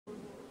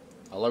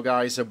Hello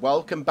guys, and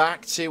welcome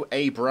back to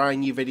a brand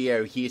new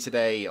video here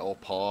today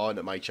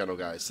upon my channel,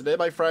 guys. Today,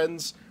 my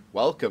friends,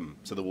 welcome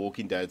to The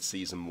Walking Dead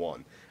Season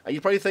 1. And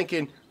you're probably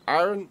thinking,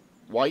 Aaron,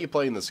 why are you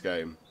playing this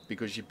game?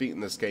 Because you've beaten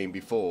this game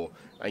before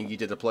and you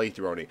did a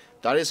playthrough on it.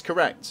 That is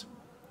correct.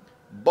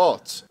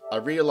 But I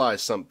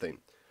realised something.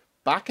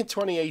 Back in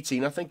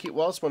 2018, I think it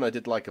was, when I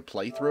did like a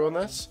playthrough on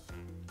this,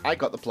 I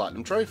got the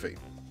Platinum Trophy,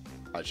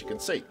 as you can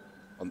see,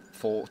 on the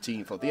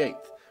 14th of the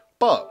 8th.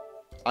 But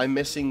I'm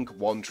missing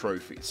one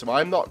trophy, so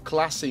I'm not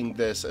classing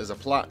this as a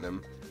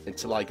platinum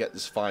until I get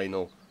this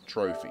final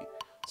trophy.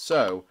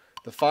 So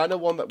the final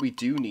one that we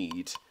do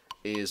need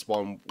is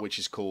one which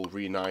is called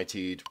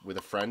Reunited with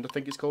a Friend. I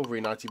think it's called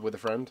Reunited with a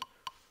Friend.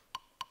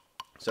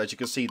 So as you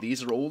can see,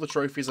 these are all the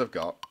trophies I've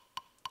got,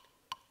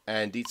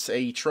 and it's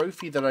a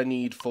trophy that I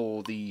need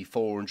for the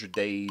 400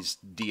 days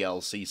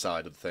DLC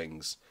side of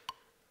things,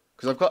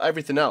 because I've got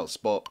everything else,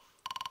 but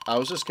I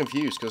was just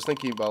confused, because I was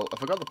thinking, well,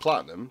 if I got the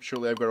platinum,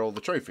 surely I've got all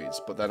the trophies.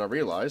 But then I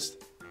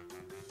realised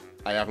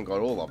I haven't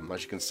got all of them,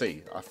 as you can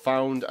see. I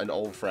found an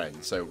old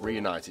friend, so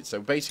Reunited. So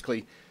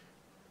basically,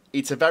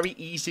 it's a very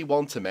easy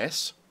one to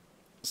miss.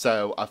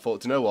 So I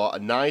thought, you know what, a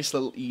nice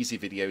little easy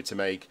video to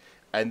make.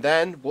 And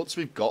then, once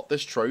we've got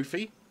this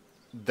trophy,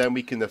 then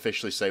we can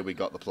officially say we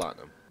got the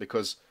platinum.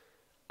 Because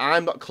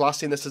I'm not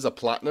classing this as a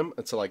platinum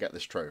until I get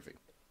this trophy.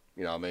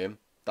 You know what I mean?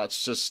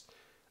 That's just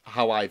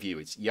how I view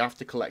it. You have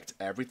to collect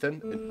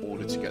everything in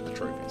order to get the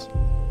trophies.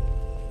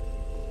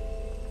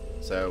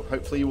 So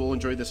hopefully you will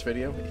enjoy this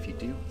video. If you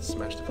do,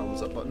 smash the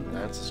thumbs up button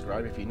and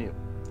subscribe if you're new.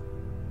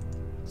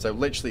 So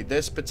literally,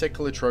 this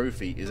particular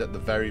trophy is at the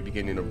very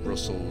beginning of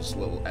Russell's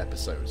little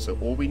episode. So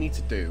all we need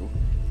to do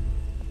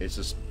is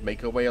just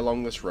make our way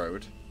along this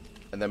road,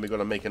 and then we're going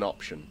to make an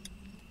option.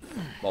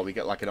 Well, we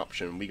get like an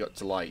option, we got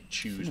to like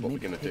choose what we're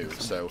going to do.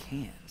 So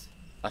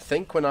I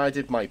think when I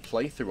did my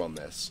playthrough on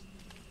this,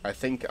 I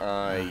think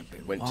I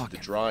went to the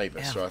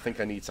driver, so I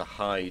think I need to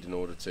hide in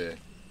order to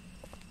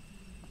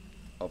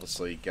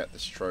obviously get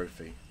this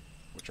trophy,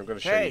 which I'm going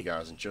to show you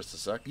guys in just a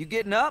sec. You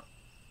getting up?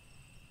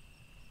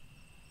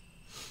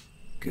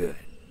 Good.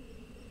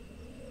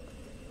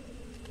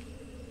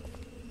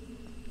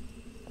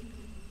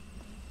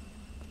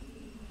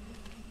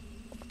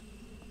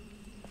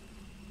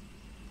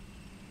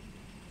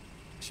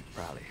 Should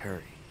probably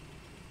hurry.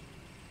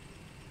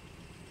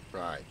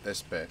 Right,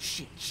 this bit.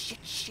 Shit.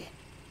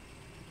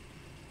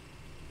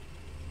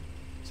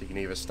 So you can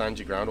either stand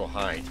your ground or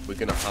hide. We're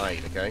gonna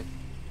hide, okay?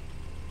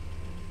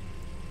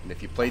 And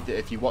if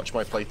you watch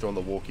my playthrough on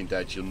The Walking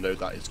Dead, you'll know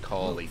that it's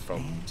Carly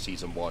from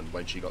Season 1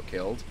 when she got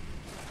killed.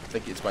 I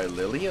think it's by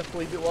Lily, I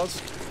believe it was.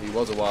 It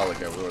was a while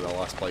ago when I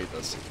last played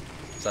this.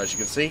 So as you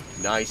can see,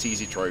 nice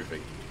easy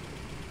trophy.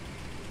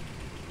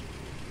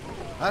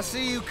 I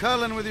see you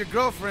culling with your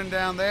girlfriend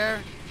down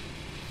there.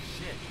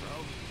 Shit,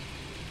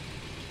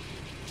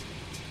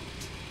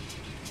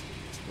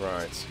 bro.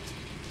 Right.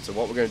 So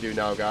what we're going to do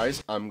now,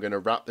 guys, I'm going to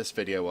wrap this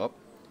video up.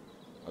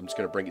 I'm just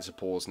going to bring it to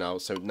pause now.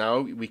 So now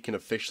we can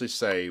officially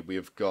say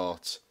we've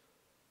got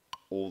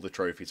all the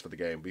trophies for the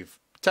game. We've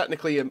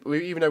technically,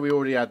 even though we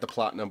already had the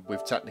platinum,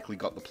 we've technically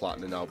got the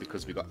platinum now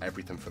because we got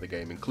everything for the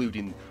game,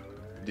 including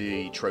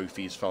the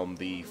trophies from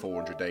the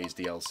 400 days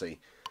DLC.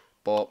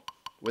 But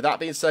with that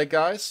being said,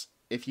 guys,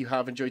 if you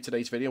have enjoyed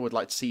today's video and would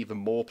like to see even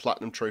more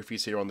platinum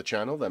trophies here on the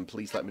channel, then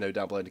please let me know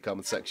down below in the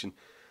comment section.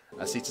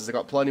 As I've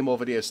got plenty more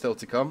videos still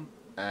to come,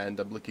 and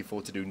I'm looking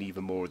forward to doing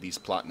even more of these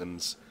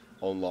platinums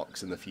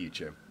unlocks in the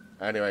future.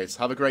 Anyways,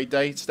 have a great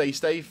day, stay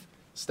safe,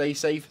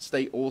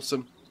 stay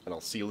awesome, and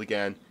I'll see you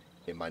again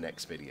in my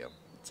next video.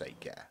 Take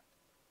care.